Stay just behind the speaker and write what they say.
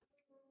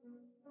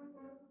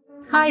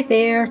Hi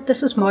there,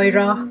 this is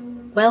Moira.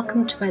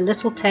 Welcome to my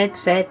Little Ted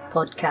Said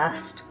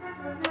podcast.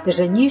 There's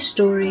a new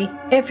story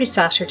every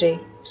Saturday,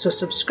 so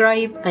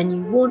subscribe and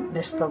you won't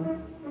miss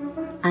them.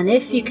 And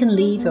if you can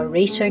leave a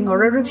rating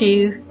or a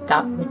review,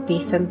 that would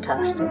be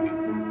fantastic.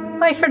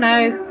 Bye for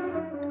now.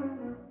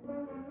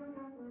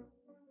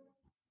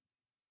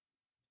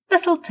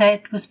 Little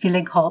Ted was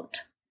feeling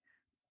hot.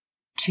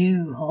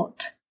 Too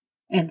hot.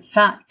 In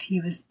fact, he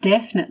was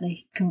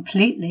definitely,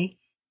 completely,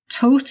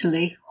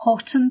 totally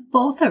hot and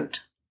bothered.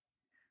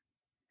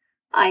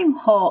 "I'm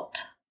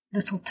hot,"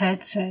 Little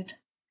Ted said.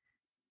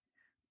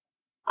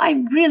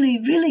 "I'm really,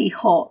 really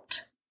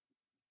hot,"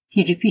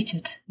 he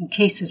repeated in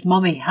case his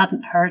mummy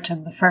hadn't heard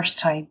him the first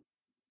time.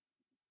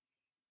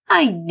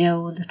 "I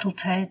know, Little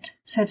Ted,"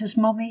 said his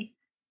mummy.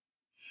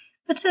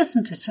 "But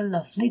isn't it a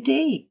lovely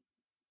day?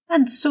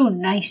 And so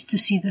nice to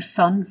see the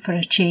sun for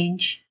a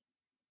change."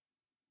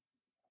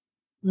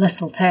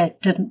 Little Ted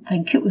didn't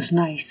think it was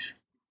nice.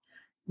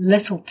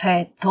 Little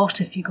Ted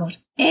thought if he got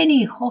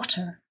any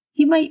hotter,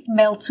 he might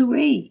melt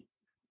away,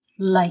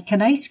 like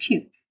an ice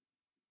cube.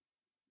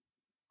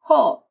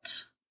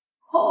 Hot,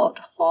 hot,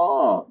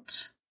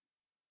 hot,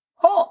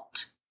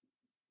 hot.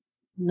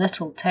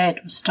 Little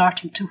Ted was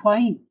starting to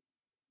whine.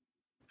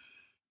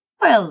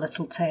 "Well,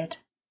 Little Ted,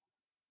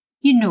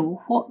 you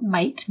know what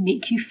might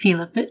make you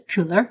feel a bit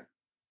cooler?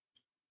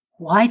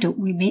 Why don't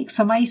we make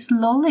some iced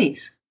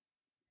lollies?"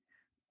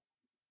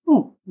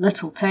 Oh,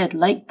 Little Ted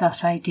liked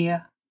that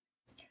idea.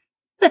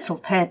 Little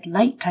Ted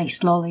liked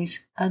iced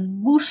lollies,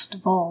 and most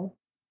of all,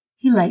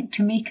 he liked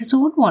to make his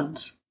own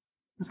ones,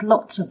 with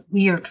lots of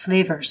weird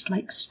flavours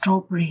like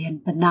strawberry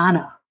and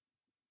banana.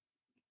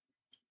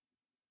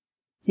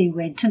 They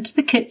went into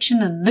the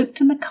kitchen and looked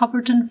in the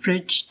cupboard and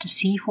fridge to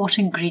see what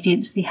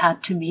ingredients they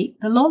had to make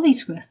the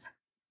lollies with.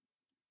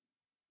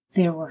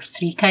 There were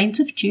 3 kinds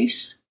of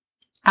juice: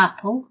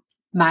 apple,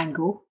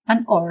 mango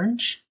and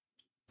orange,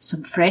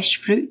 some fresh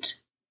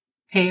fruit,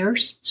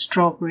 pears,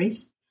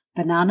 strawberries,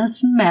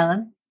 bananas and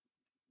melon,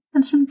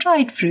 and some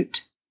dried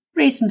fruit,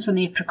 raisins and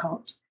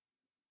apricot,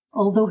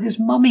 although his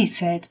mummy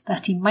said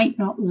that he might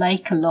not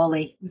like a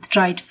lolly with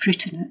dried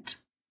fruit in it.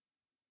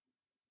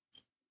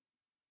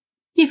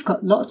 "You've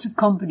got lots of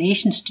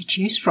combinations to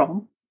choose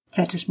from,"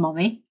 said his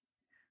mummy.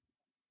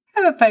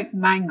 "How about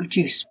mango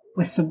juice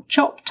with some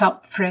chopped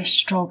up fresh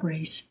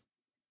strawberries?"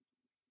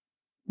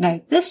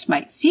 Now this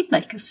might seem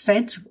like a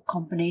sensible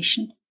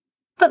combination,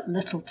 but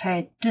Little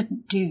Ted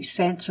didn't do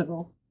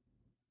sensible.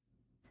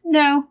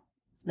 "No,"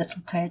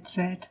 Little Ted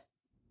said.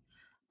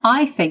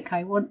 "I think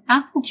I want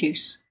apple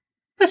juice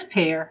with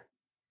pear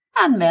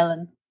and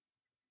melon."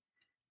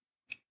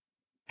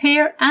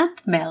 "Pear and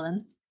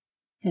melon?"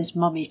 his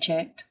mummy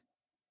checked.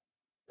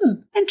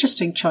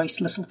 Interesting choice,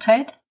 Little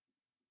Ted.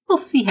 We'll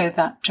see how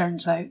that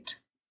turns out."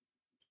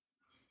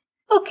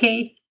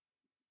 "OK,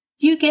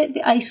 you get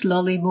the ice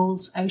lolly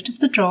moulds out of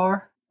the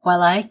drawer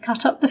while I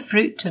cut up the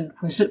fruit and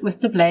whiz it with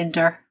the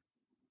blender.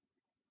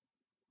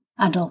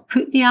 And I'll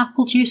put the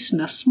apple juice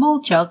in a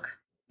small jug,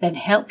 then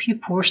help you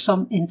pour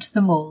some into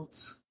the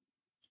moulds."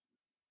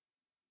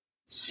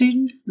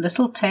 Soon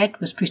Little Ted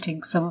was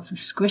putting some of the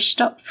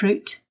squished up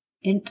fruit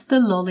into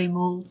the lolly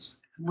moulds,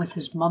 and with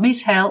his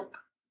mummy's help,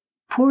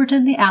 poured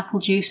in the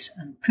apple juice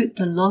and put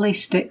the lolly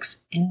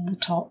sticks in the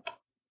top.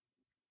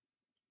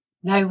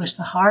 Now was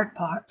the hard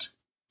part.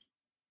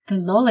 The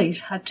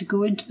lollies had to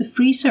go into the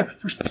freezer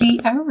for 3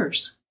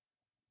 hours.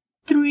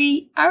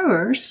 3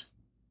 hours?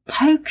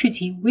 How could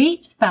he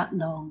wait that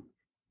long?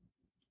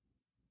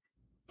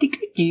 The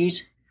good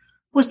news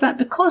was that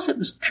because it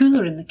was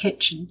cooler in the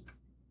kitchen,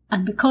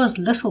 and because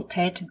Little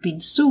Ted had been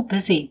so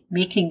busy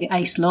making the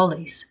ice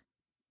lollies,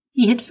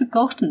 he had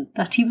forgotten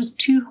that he was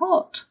too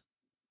hot.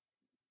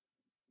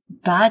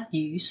 Bad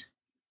news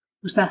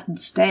was that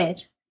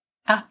instead,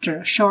 after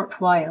a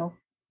short while,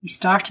 he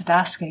started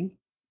asking,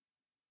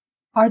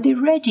 "Are they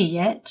ready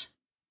yet?"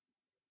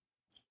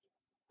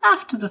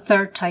 After the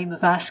 3rd time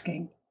of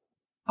asking,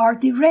 "Are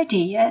they ready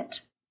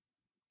yet?"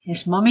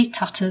 his mummy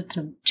tutted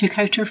and took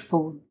out her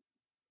phone.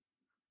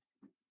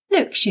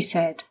 "Look," she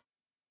said,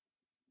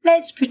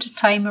 "let's put a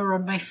timer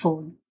on my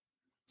phone,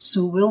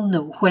 so we'll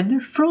know when they're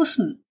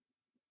frozen.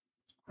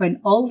 When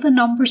all the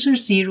numbers are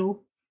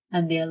 0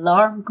 and the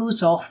alarm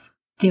goes off,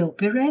 they'll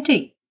be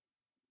ready."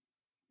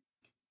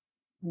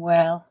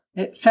 Well,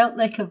 it felt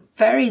like a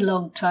very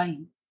long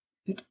time,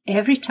 but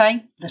every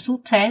time Little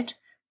Ted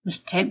was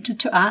tempted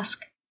to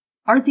ask,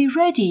 "Are they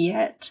ready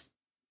yet?"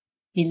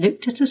 he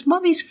looked at his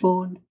mummy's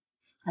phone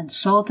and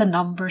saw the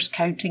numbers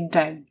counting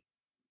down.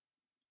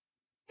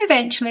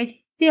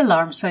 Eventually, the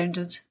alarm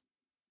sounded.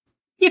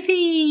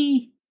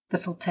 "Yippee!"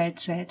 Little Ted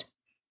said.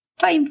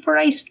 "Time for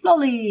iced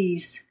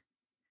lollies."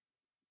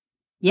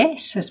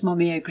 "Yes," his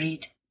mummy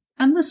agreed,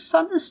 "and the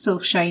sun is still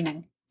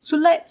shining, so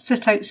let's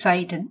sit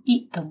outside and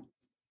eat them,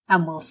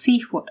 and we'll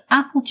see what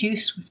apple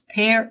juice with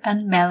pear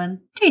and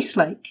melon tastes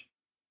like."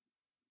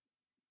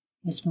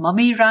 His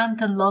mummy ran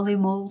the lolly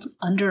mould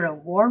under a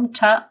warm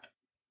tap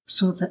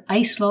so the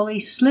ice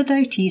lolly slid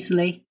out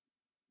easily,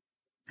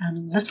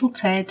 and Little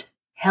Ted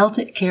held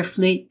it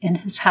carefully in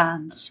his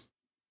hands.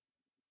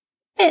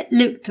 It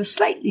looked a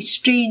slightly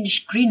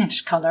strange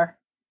greenish colour,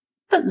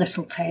 but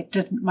little Ted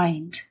didn't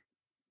mind.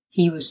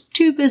 He was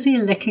too busy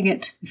licking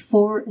it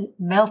before it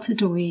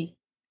melted away.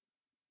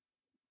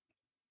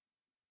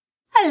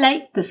 "I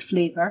like this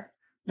flavour,"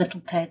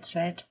 little Ted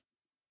said,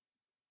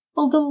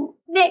 "although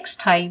next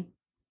time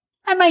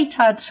I might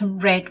add some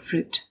red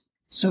fruit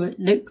so it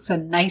looks a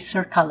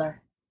nicer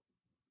colour."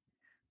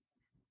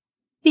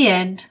 The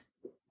end.